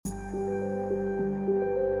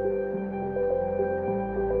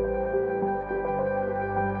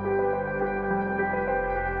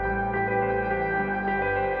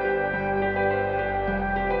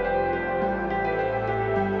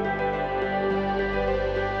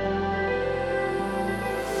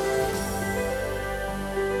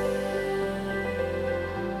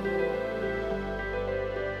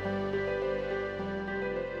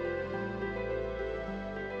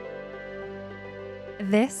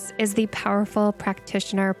This is the Powerful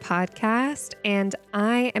Practitioner Podcast, and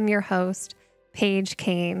I am your host, Paige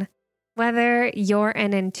Kane. Whether you're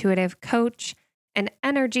an intuitive coach, an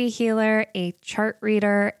energy healer, a chart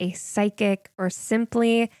reader, a psychic, or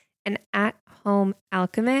simply an at-home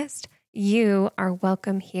alchemist, you are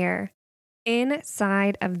welcome here.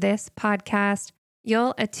 Inside of this podcast,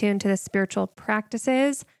 you'll attune to the spiritual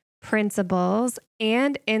practices, principles,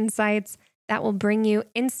 and insights that will bring you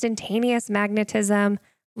instantaneous magnetism,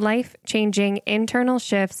 life-changing internal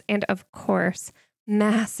shifts, and of course,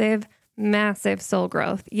 massive soul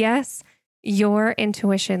growth. Yes, your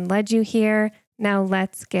intuition led you here. Now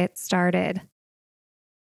let's get started.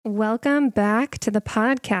 Welcome back to the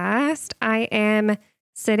podcast. I am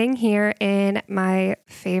sitting here in my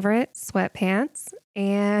favorite sweatpants,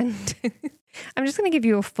 and I'm just going to give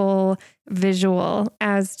you a full visual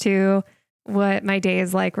as to what my day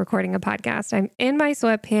is like recording a podcast. I'm in my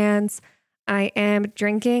sweatpants. I am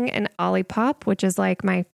drinking an Olipop, which is like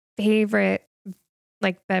my favorite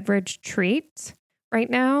beverage treat right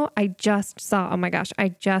now. I just saw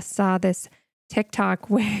this TikTok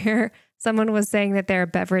where someone was saying that they're a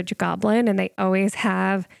beverage goblin and they always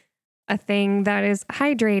have a thing that is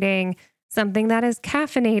hydrating, something that is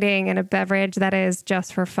caffeinating, and a beverage that is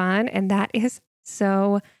just for fun. And that is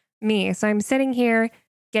so me. So I'm sitting here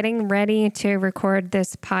getting ready to record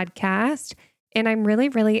this podcast, and I'm really,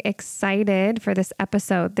 really excited for this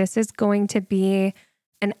episode. This is going to be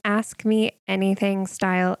an Ask Me Anything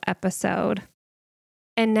style episode.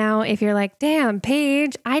 And now if you're like, damn,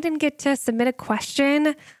 Paige, I didn't get to submit a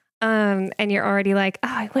question, and you're already like, oh,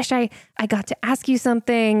 I wish I got to ask you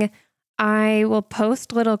something, I will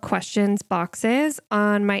post little questions boxes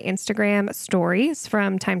on my Instagram stories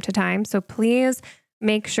from time to time. So please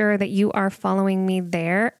make sure that you are following me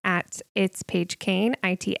there at It's Paige Kane,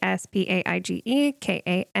 ITSPAIGE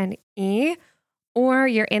KANE, or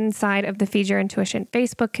you're inside of the Feed Your Intuition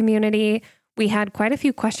Facebook community. We had quite a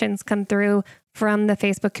few questions come through from the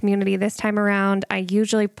Facebook community this time around. I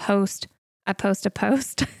usually post a post.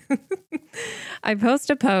 I post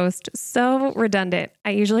a post. So redundant. I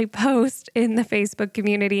usually post in the Facebook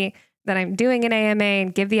community that I'm doing an AMA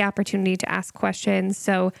and give the opportunity to ask questions.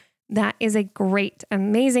 So that is a great,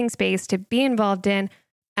 amazing space to be involved in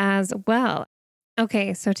as well.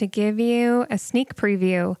 Okay, so to give you a sneak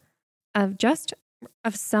preview of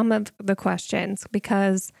some of the questions,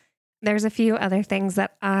 because there's a few other things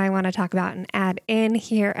that I want to talk about and add in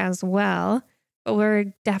here as well. But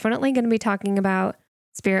we're definitely going to be talking about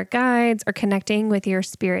spirit guides or connecting with your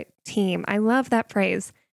spirit team. I love that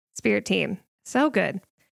phrase, spirit team. So good.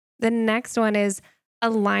 The next one is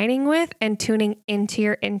aligning with and tuning into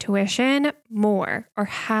your intuition more, or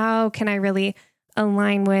how can I really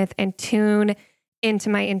align with and tune into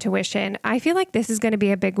my intuition? I feel like this is going to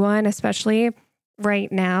be a big one, especially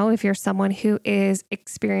right now, if you're someone who is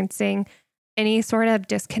experiencing any sort of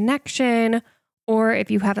disconnection, or if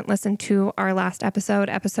you haven't listened to our last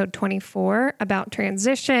episode 24 about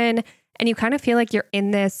transition, and you kind of feel like you're in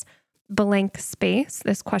this blank space,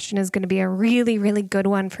 this question is going to be a really, really good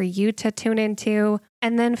one for you to tune into.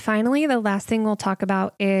 And then finally, the last thing we'll talk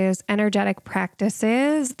about is energetic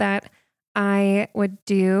practices that I would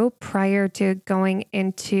do prior to going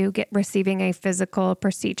into receiving a physical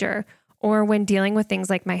procedure, or when dealing with things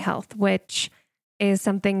like my health, which is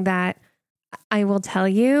something that I will tell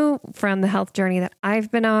you from the health journey that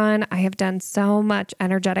I've been on. I have done so much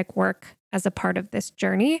energetic work as a part of this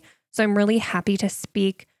journey. So I'm really happy to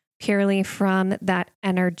speak purely from that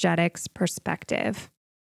energetics perspective.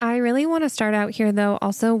 I really want to start out here, though,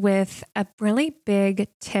 also with a really big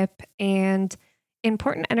tip and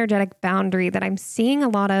important energetic boundary that I'm seeing a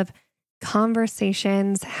lot of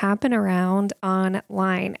conversations happen around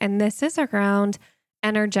online. And this is around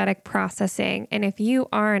energetic processing. And if you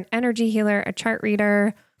are an energy healer, a chart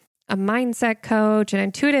reader, a mindset coach, an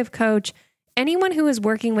intuitive coach, anyone who is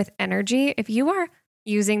working with energy, if you are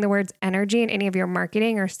using the words energy in any of your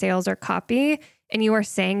marketing or sales or copy, and you are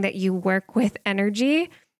saying that you work with energy,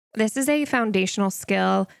 this is a foundational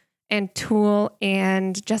skill and tool,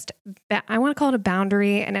 and just, I want to call it a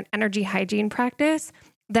boundary and an energy hygiene practice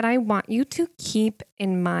that I want you to keep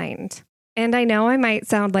in mind. And I know I might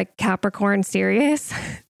sound like Capricorn serious.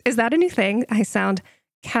 Is that a new thing? I sound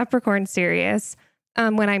Capricorn serious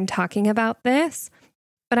when I'm talking about this.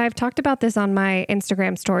 But I've talked about this on my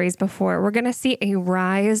Instagram stories before. We're going to see a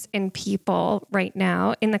rise in people right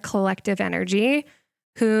now in the collective energy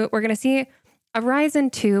who we're going to see a rise in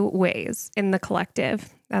two ways in the collective.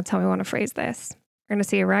 That's how I want to phrase this. We're going to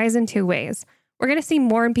see a rise in two ways. We're going to see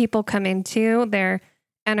more people come into their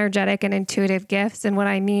energetic and intuitive gifts. And what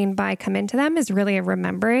I mean by come into them is really a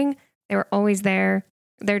remembering. They were always there.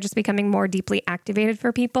 They're just becoming more deeply activated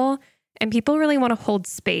for people. And people really want to hold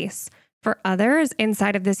space for others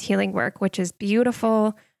inside of this healing work, which is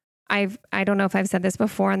beautiful. I don't know if I've said this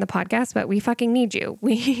before on the podcast, but we fucking need you.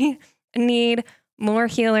 We need more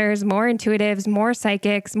healers, more intuitives, more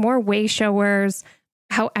psychics, more way showers,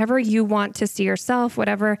 however you want to see yourself,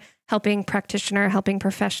 whatever helping practitioner, helping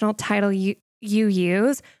professional title you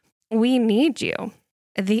use, we need you.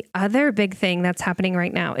 The other big thing that's happening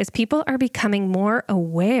right now is people are becoming more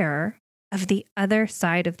aware of the other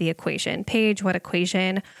side of the equation. Paige, what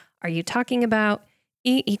equation are you talking about?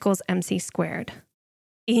 E equals MC squared.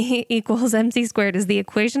 E equals MC squared is the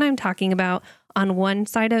equation I'm talking about. On one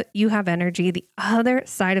side of you have energy, the other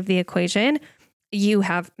side of the equation, you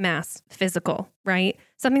have mass, physical, right?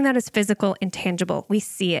 Something that is physical and tangible. We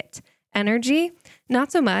see it. Energy,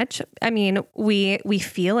 not so much. I mean, we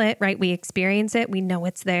feel it, right? We experience it. We know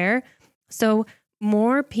it's there. So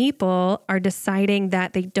more people are deciding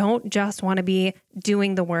that they don't just want to be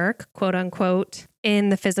doing the work, quote unquote, in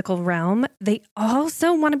the physical realm. They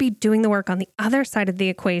also want to be doing the work on the other side of the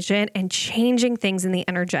equation and changing things in the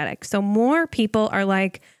energetic. So more people are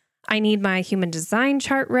like, I need my human design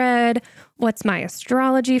chart read. What's my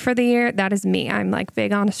astrology for the year? That is me. I'm like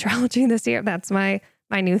big on astrology this year. That's my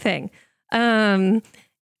new thing.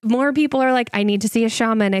 More people are like, I need to see a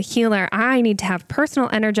shaman, a healer. I need to have personal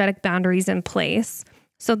energetic boundaries in place.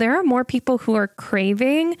 So there are more people who are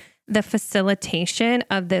craving the facilitation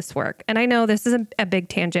of this work. And I know this is a big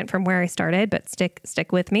tangent from where I started, but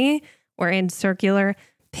stick with me. We're in circular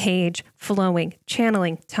page flowing,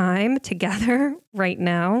 channeling time together right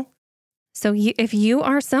now. So if you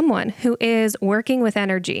are someone who is working with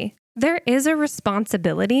energy, there is a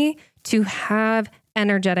responsibility to have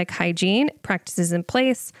energetic hygiene practices in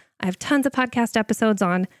place. I have tons of podcast episodes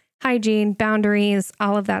on hygiene, boundaries,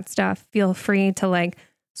 all of that stuff. Feel free to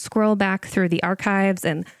scroll back through the archives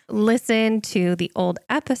and listen to the old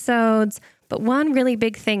episodes. But one really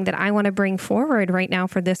big thing that I want to bring forward right now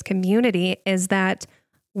for this community is that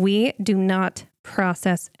we do not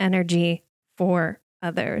process energy for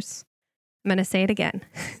others. I'm going to say it again.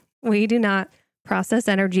 We do not process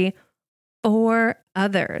energy for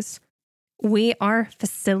others. We are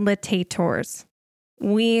facilitators.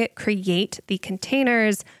 We create the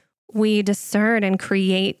containers. We discern and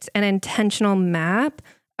create an intentional map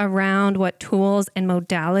around what tools and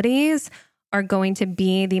modalities are going to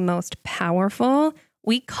be the most powerful.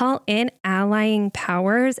 We call in allying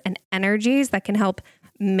powers and energies that can help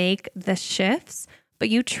make the shifts, but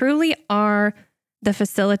you truly are the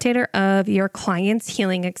facilitator of your client's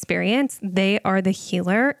healing experience. They are the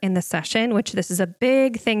healer in the session, which this is a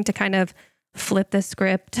big thing to kind of flip the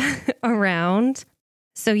script around.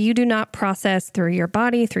 So you do not process through your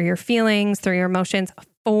body, through your feelings, through your emotions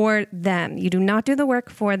for them. You do not do the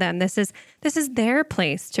work for them. This is their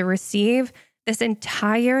place to receive this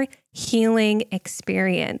entire healing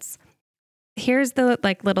experience. Here's the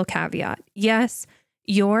little caveat. Yes,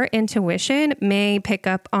 your intuition may pick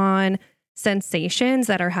up on sensations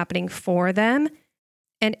that are happening for them.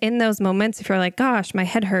 And in those moments, if you're like, gosh, my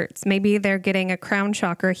head hurts, maybe they're getting a crown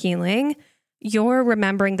chakra healing, you're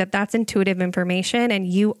remembering that that's intuitive information and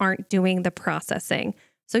you aren't doing the processing.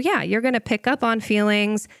 So yeah, you're going to pick up on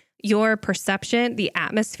feelings. Your perception, the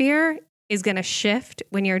atmosphere is going to shift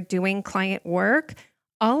when you're doing client work.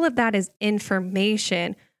 All of that is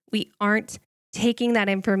information. We aren't taking that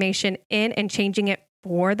information in and changing it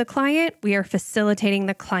for the client. We are facilitating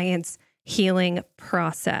the client's healing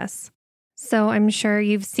process. So I'm sure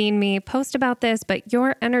you've seen me post about this, but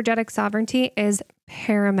your energetic sovereignty is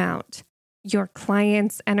paramount. Your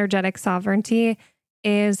client's energetic sovereignty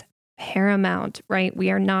is paramount, right? We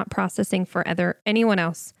are not processing for anyone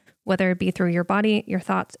else, whether it be through your body, your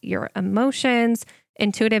thoughts, your emotions.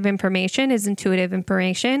 Intuitive information is intuitive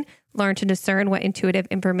information. Learn to discern what intuitive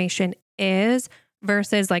information is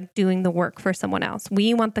versus doing the work for someone else.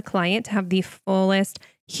 We want the client to have the fullest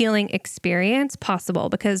healing experience possible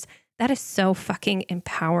because that is so fucking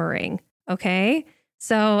empowering. Okay.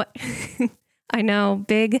 So I know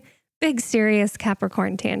big, serious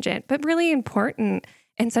Capricorn tangent, but really important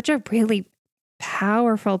and such a really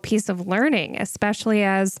powerful piece of learning, especially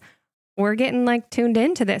as we're getting tuned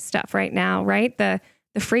into this stuff right now, right? The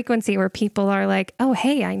frequency where people are like, oh,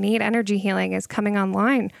 hey, I need energy healing is coming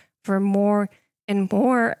online for more and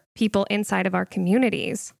more people inside of our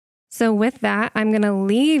communities. So with that, I'm going to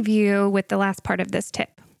leave you with the last part of this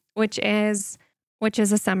tip, which is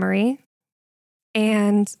a summary.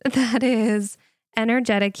 And that is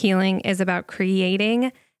energetic healing is about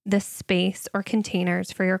creating the space or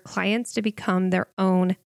containers for your clients to become their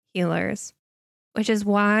own healers, which is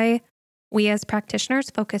why We as practitioners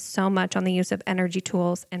focus so much on the use of energy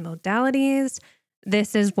tools and modalities.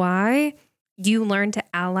 This is why you learn to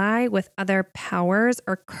ally with other powers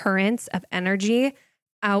or currents of energy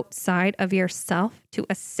outside of yourself to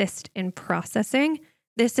assist in processing.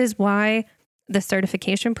 This is why the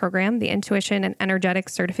certification program, the Intuition and Energetic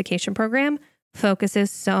Certification Program,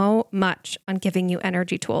 focuses so much on giving you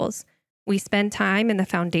energy tools. We spend time in the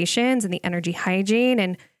foundations and the energy hygiene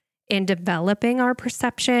and in developing our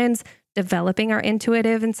perceptions, developing our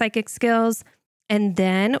intuitive and psychic skills. And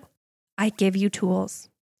then I give you tools.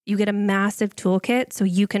 You get a massive toolkit so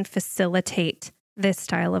you can facilitate this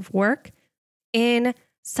style of work in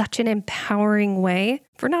such an empowering way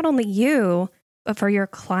for not only you, but for your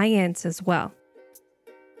clients as well.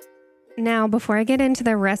 Now, before I get into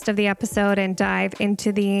the rest of the episode and dive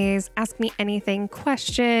into these Ask Me Anything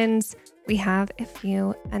questions, we have a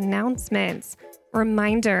few announcements.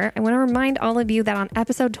 Reminder, I want to remind all of you that on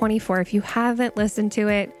episode 24, if you haven't listened to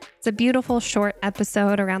it, it's a beautiful short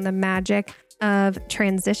episode around the magic of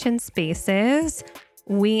transition spaces.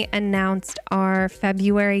 We announced our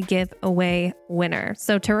February giveaway winner.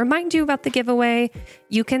 So to remind you about the giveaway,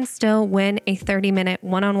 you can still win a 30-minute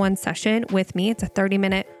one-on-one session with me. It's a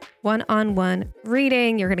 30-minute one-on-one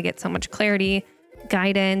reading. You're going to get so much clarity,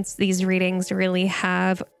 guidance. These readings really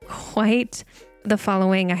have quite the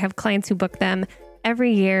following. I have clients who book them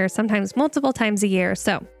every year, sometimes multiple times a year.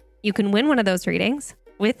 So you can win one of those readings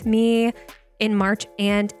with me in March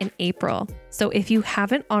and in April. So if you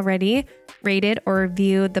haven't already rated or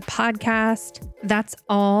reviewed the podcast, that's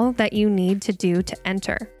all that you need to do to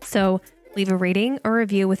enter. So leave a rating or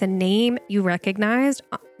review with a name you recognize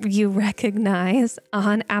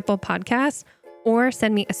on Apple Podcasts, or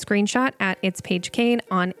send me a screenshot at It's Paige Kane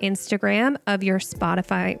on Instagram of your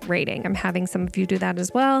Spotify rating. I'm having some of you do that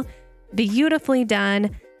as well. Beautifully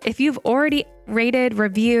done. If you've already rated,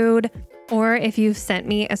 reviewed, or if you've sent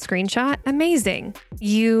me a screenshot, amazing.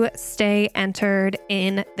 You stay entered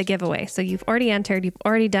in the giveaway. So you've already entered, you've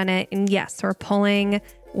already done it. And yes, we're pulling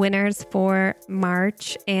winners for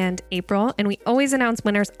March and April. And we always announce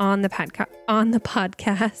winners on the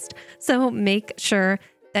podcast. So make sure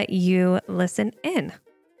that you listen in.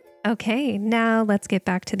 Okay, now let's get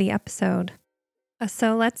back to the episode.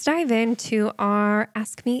 So let's dive into our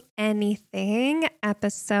Ask Me Anything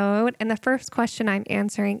episode. And the first question I'm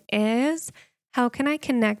answering is, how can I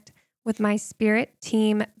connect with my spirit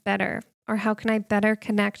team better? Or how can I better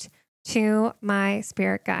connect to my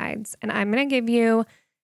spirit guides? And I'm going to give you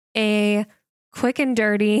a quick and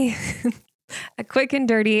dirty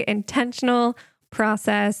intentional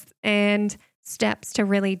process and steps to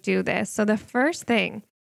really do this. So the first thing,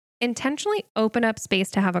 intentionally open up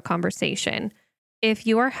space to have a conversation. If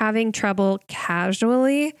you are having trouble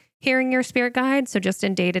casually hearing your spirit guides, so just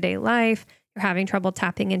in day-to-day life, you're having trouble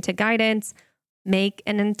tapping into guidance, make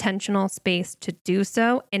an intentional space to do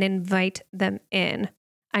so and invite them in.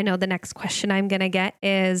 I know the next question I'm going to get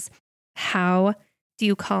is, how do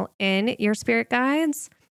you call in your spirit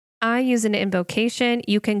guides? I use an invocation.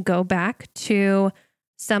 You can go back to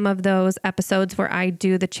some of those episodes where I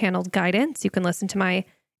do the channeled guidance. You can listen to my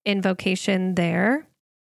invocation there.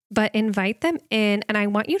 But invite them in, and I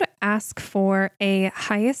want you to ask for a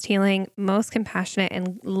highest healing, most compassionate,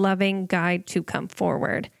 and loving guide to come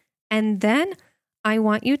forward. And then I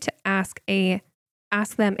want you to ask them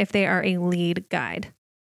if they are a lead guide.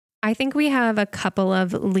 I think we have a couple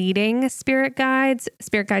of leading spirit guides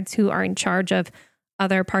who are in charge of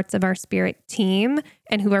other parts of our spirit team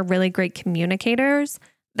and who are really great communicators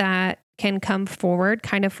that can come forward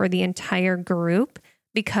kind of for the entire group,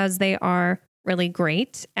 because they are really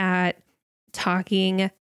great at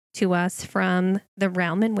talking to us from the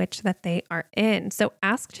realm in which that they are in. So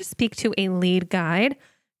ask to speak to a lead guide.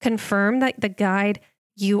 Confirm that the guide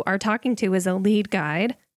you are talking to is a lead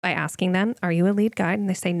guide by asking them, are you a lead guide? And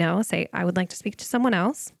they say no, say, I would like to speak to someone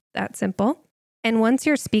else. That simple. And once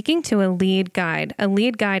you're speaking to a lead guide,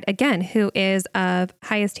 again, who is of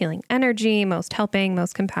highest healing energy, most helping,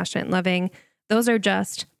 most compassionate, loving, those are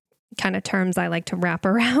just kind of terms I like to wrap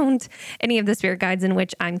around any of the spirit guides in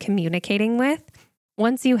which I'm communicating with.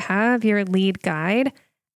 Once you have your lead guide,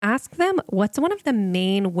 ask them, what's one of the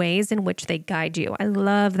main ways in which they guide you? I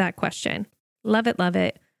love that question. Love it, love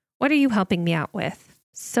it. What are you helping me out with?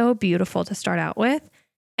 So beautiful to start out with.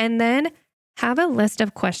 And then have a list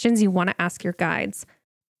of questions you want to ask your guides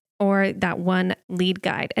or that one lead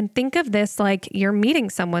guide. And think of this like you're meeting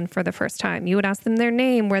someone for the first time. You would ask them their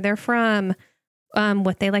name, where they're from,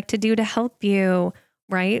 what they like to do to help you,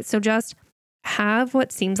 right? So just have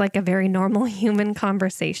what seems like a very normal human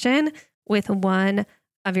conversation with one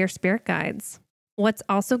of your spirit guides. What's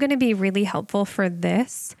also going to be really helpful for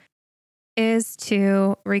this is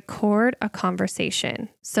to record a conversation.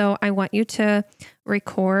 So I want you to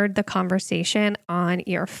record the conversation on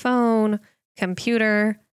your phone,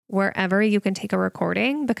 computer, wherever you can take a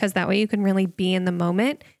recording, because that way you can really be in the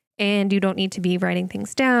moment and you don't need to be writing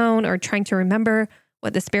things down or trying to remember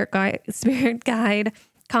what the spirit guide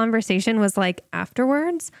conversation was like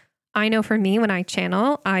afterwards. I know for me, when I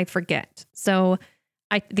channel, I forget. So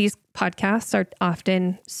these podcasts are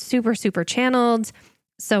often super, super channeled.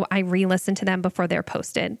 So I re-listen to them before they're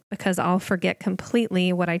posted because I'll forget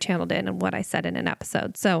completely what I channeled in and what I said in an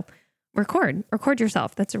episode. So record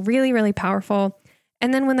yourself. That's really, really powerful.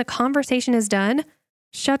 And then when the conversation is done,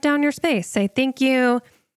 shut down your space. Say, thank you.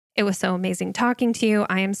 It was so amazing talking to you.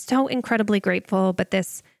 I am so incredibly grateful, but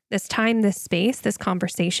this time, this space, this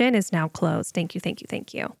conversation is now closed. Thank you, thank you,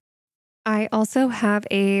 thank you. I also have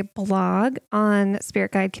a blog on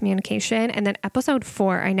Spirit Guide communication. And then episode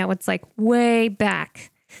 4, I know it's like way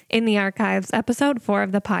back in the archives. Episode 4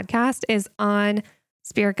 of the podcast is on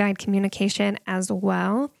Spirit Guide communication as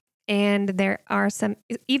well. And there are some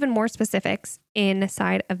even more specifics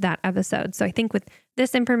inside of that episode. So I think with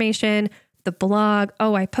this information, the blog,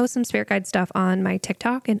 I post some Spirit Guide stuff on my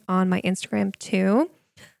TikTok and on my Instagram too.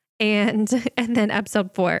 And then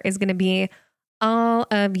episode 4 is going to be all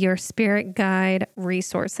of your Spirit Guide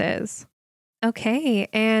resources. Okay,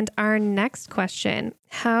 and our next question,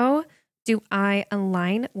 how do I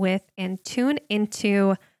align with and tune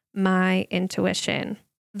into my intuition?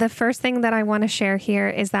 The first thing that I want to share here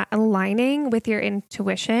is that aligning with your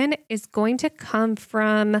intuition is going to come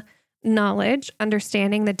from knowledge,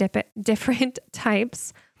 understanding the different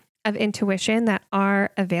types of intuition that are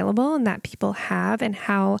available and that people have and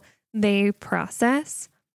how they process.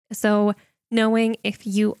 So knowing if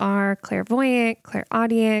you are clairvoyant,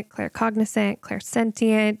 clairaudient, claircognizant,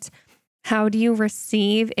 clairsentient, how do you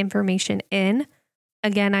receive information in?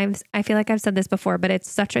 Again, I feel like I've said this before, but it's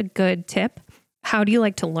such a good tip. How do you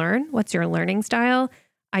like to learn? What's your learning style?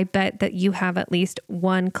 I bet that you have at least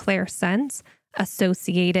one clairsense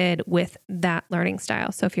associated with that learning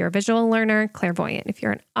style. So if you're a visual learner, clairvoyant. If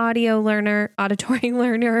you're an auditory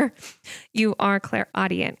learner, you are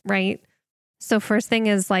clairaudient, right? So first thing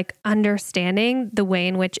is like understanding the way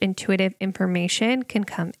in which intuitive information can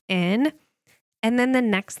come in. And then the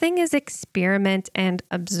next thing is experiment and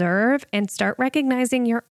observe and start recognizing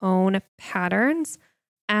your own patterns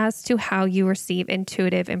as to how you receive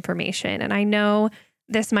intuitive information. And I know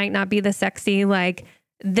this might not be the sexy, like,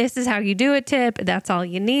 this is how you do it tip, that's all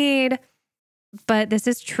you need. But this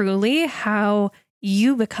is truly how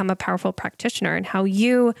you become a powerful practitioner and how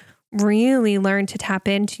you really learn to tap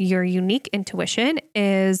into your unique intuition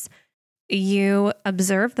is you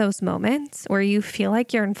observe those moments where you feel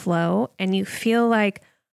like you're in flow and you feel like,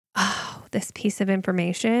 this piece of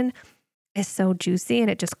information is so juicy and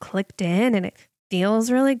it just clicked in and it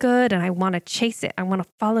feels really good and I want to chase it. I want to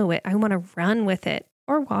follow it. I want to run with it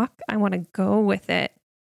or walk. I want to go with it.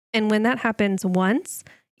 And when that happens once,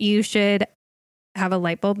 you should have a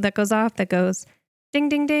light bulb that goes off that goes, ding,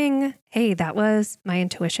 ding, ding. Hey, that was my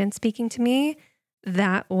intuition speaking to me.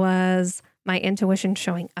 That was my intuition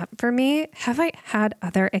showing up for me. Have I had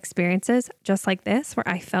other experiences just like this where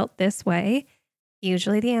I felt this way?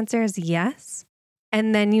 Usually the answer is yes.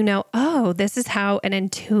 And then you know, this is how an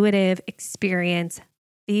intuitive experience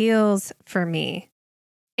feels for me.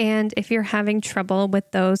 And if you're having trouble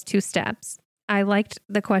with those 2 steps, I liked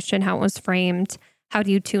the question, how it was framed. How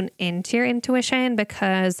do you tune into your intuition?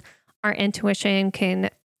 Because our intuition can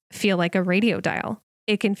feel like a radio dial.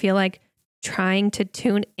 It can feel like trying to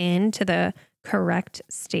tune in to the correct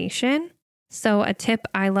station. So a tip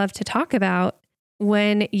I love to talk about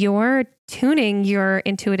when you're tuning your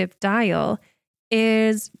intuitive dial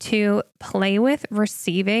is to play with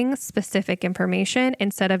receiving specific information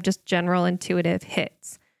instead of just general intuitive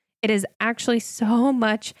hits. It is actually so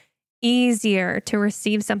much easier to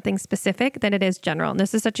receive something specific than it is general. And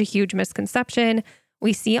this is such a huge misconception.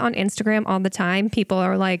 We see on Instagram all the time, people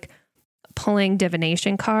are like pulling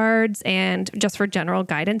divination cards and just for general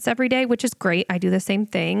guidance every day, which is great. I do the same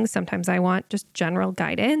thing. Sometimes I want just general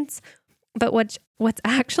guidance. But what's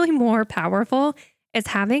actually more powerful is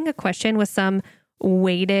having a question with some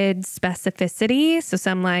weighted specificity. So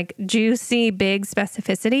some like juicy, big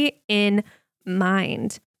specificity in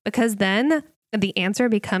mind, because then the answer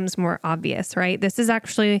becomes more obvious, right? This is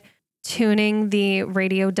actually tuning the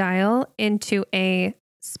radio dial into a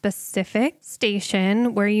specific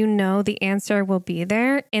station where you know the answer will be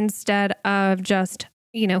there instead of just,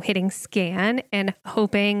 hitting scan and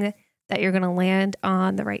hoping that you're going to land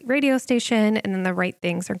on the right radio station and then the right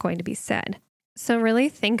things are going to be said. So really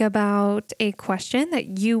think about a question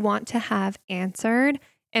that you want to have answered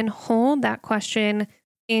and hold that question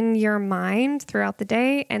in your mind throughout the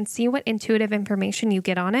day and see what intuitive information you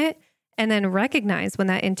get on it. And then recognize when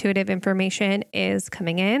that intuitive information is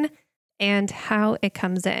coming in and how it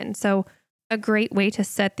comes in. So a great way to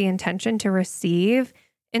set the intention to receive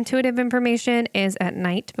intuitive information is at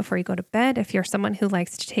night before you go to bed. If you're someone who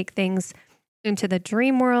likes to take things into the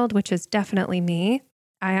dream world, which is definitely me,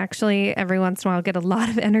 I actually every once in a while get a lot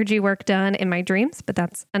of energy work done in my dreams, but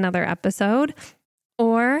that's another episode.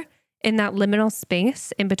 Or in that liminal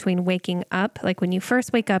space in between waking up, like when you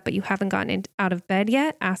first wake up, but you haven't gotten out of bed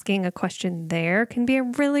yet, asking a question there can be a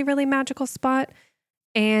really, really magical spot.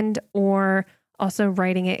 And or also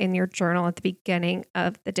writing it in your journal at the beginning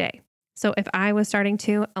of the day. So if I was starting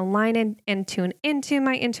to align and tune into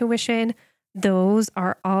my intuition, those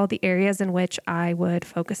are all the areas in which I would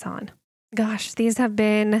focus on. Gosh, these have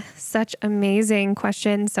been such amazing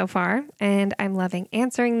questions so far, and I'm loving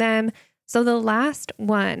answering them. So the last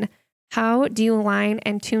one, how do you align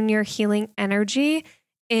and tune your healing energy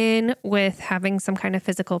in with having some kind of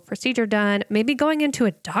physical procedure done, maybe going into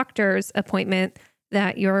a doctor's appointment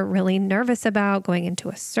that you're really nervous about, going into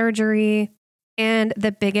a surgery? And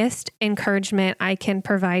the biggest encouragement I can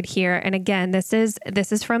provide here, and again, this is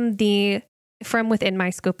from within my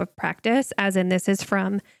scope of practice, as in this is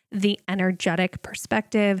from the energetic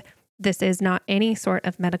perspective. This is not any sort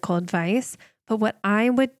of medical advice, but what I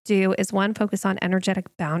would do is one, focus on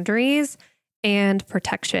energetic boundaries and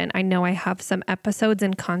protection. I know I have some episodes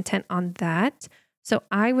and content on that. So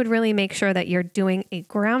I would really make sure that you're doing a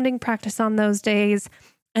grounding practice on those days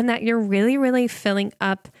and that you're really, really filling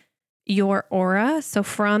up your aura. So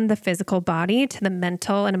from the physical body to the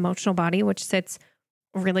mental and emotional body, which sits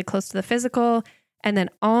really close to the physical, and then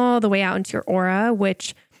all the way out into your aura,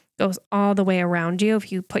 which goes all the way around you.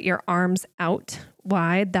 If you put your arms out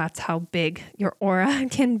wide, that's how big your aura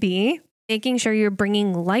can be. Making sure you're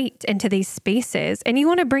bringing light into these spaces. And you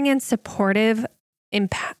want to bring in supportive,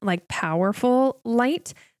 powerful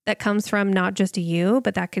light that comes from not just you,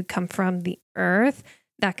 but that could come from the earth.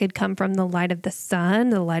 That could come from the light of the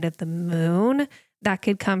sun, the light of the moon. That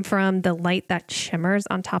could come from the light that shimmers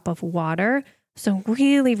on top of water. So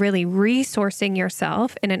really, really resourcing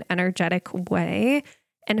yourself in an energetic way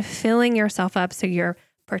and filling yourself up so you're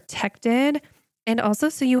protected. And also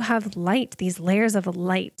so you have light, these layers of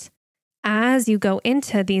light as you go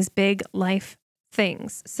into these big life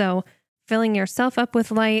things. So filling yourself up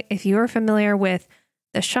with light, if you're familiar with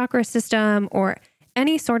the chakra system or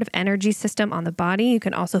any sort of energy system on the body, you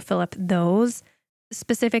can also fill up those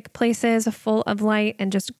specific places full of light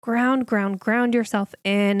and just ground yourself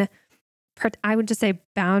in. I would just say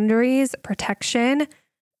boundaries, protection,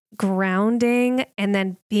 grounding, and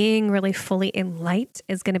then being really fully in light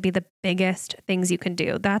is going to be the biggest things you can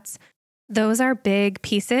do. Those are big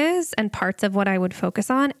pieces and parts of what I would focus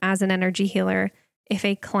on as an energy healer. If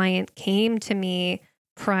a client came to me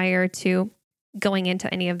prior to going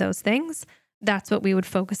into any of those things, that's what we would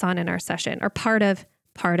focus on in our session, or part of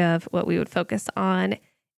what we would focus on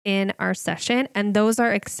in our session. And those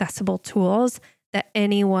are accessible tools that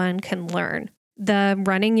anyone can learn. The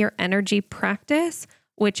Running Your Energy practice,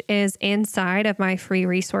 which is inside of my free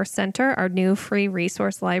resource center, our new free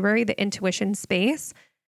resource library, the Intuition Space,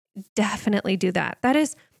 definitely do that. That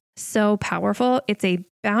is so powerful. It's a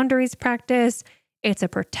boundaries practice. It's a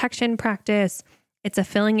protection practice. It's a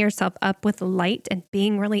filling yourself up with light and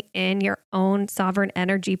being really in your own sovereign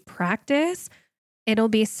energy practice. It'll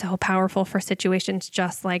be so powerful for situations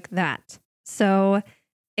just like that. So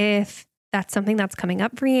if that's something that's coming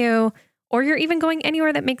up for you, or you're even going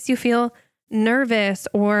anywhere that makes you feel nervous,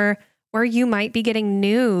 or where you might be getting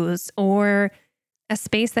news, or a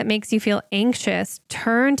space that makes you feel anxious,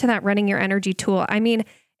 turn to that Running Your Energy tool. I mean,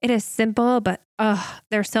 it is simple, but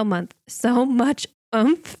there's so much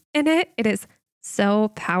oomph in it. It is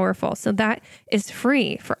so powerful. So that is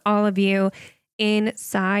free for all of you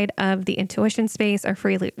inside of the Intuition Space, our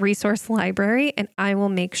free resource library, and I will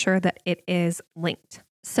make sure that it is linked.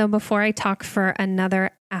 So before I talk for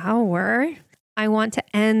another hour, I want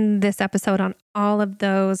to end this episode on all of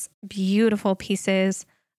those beautiful pieces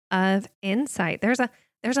of insight. There's a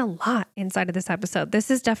lot inside of this episode.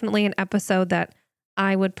 This is definitely an episode that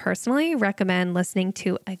I would personally recommend listening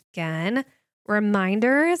to again.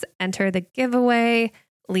 Reminders, enter the giveaway,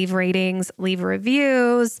 leave ratings, leave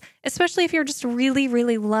reviews, especially if you're just really,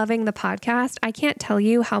 really loving the podcast. I can't tell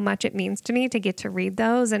you how much it means to me to get to read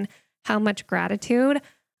those and how much gratitude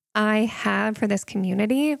I have for this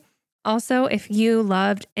community. Also, if you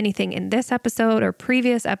loved anything in this episode or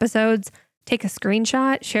previous episodes, take a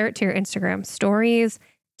screenshot, share it to your Instagram stories,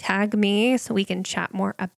 tag me so we can chat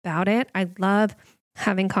more about it. I love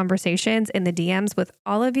having conversations in the DMs with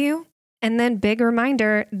all of you. And then big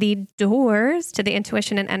reminder, the doors to the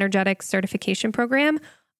Intuition and Energetics certification program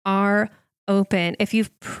are open. If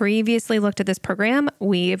you've previously looked at this program,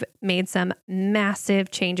 we've made some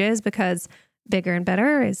massive changes because bigger and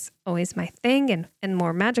better is always my thing, and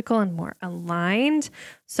more magical and more aligned.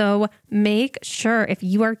 So make sure, if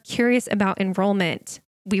you are curious about enrollment,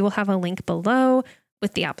 we will have a link below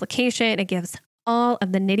with the application. It gives all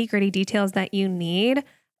of the nitty-gritty details that you need.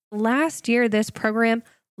 Last year, this program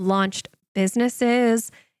launched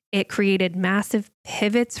businesses. It created massive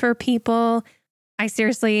pivots for people. I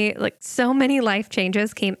seriously, so many life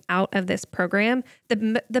changes came out of this program.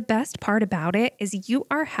 The best part about it is you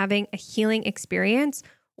are having a healing experience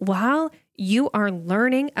while you are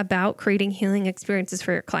learning about creating healing experiences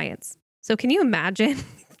for your clients. So can you imagine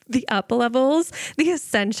the up levels, the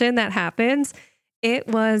ascension that happens? It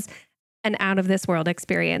was an out of this world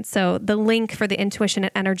experience. So the link for the Intuition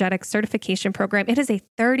and Energetics certification program, it is a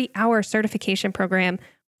 30-hour certification program.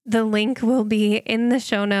 The link will be in the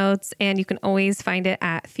show notes, and you can always find it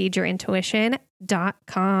at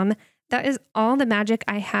feedyourintuition.com. That is all the magic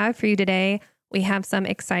I have for you today. We have some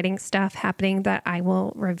exciting stuff happening that I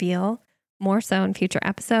will reveal more so in future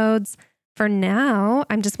episodes. For now,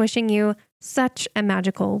 I'm just wishing you such a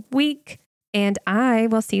magical week, and I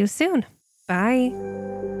will see you soon.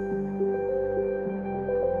 Bye.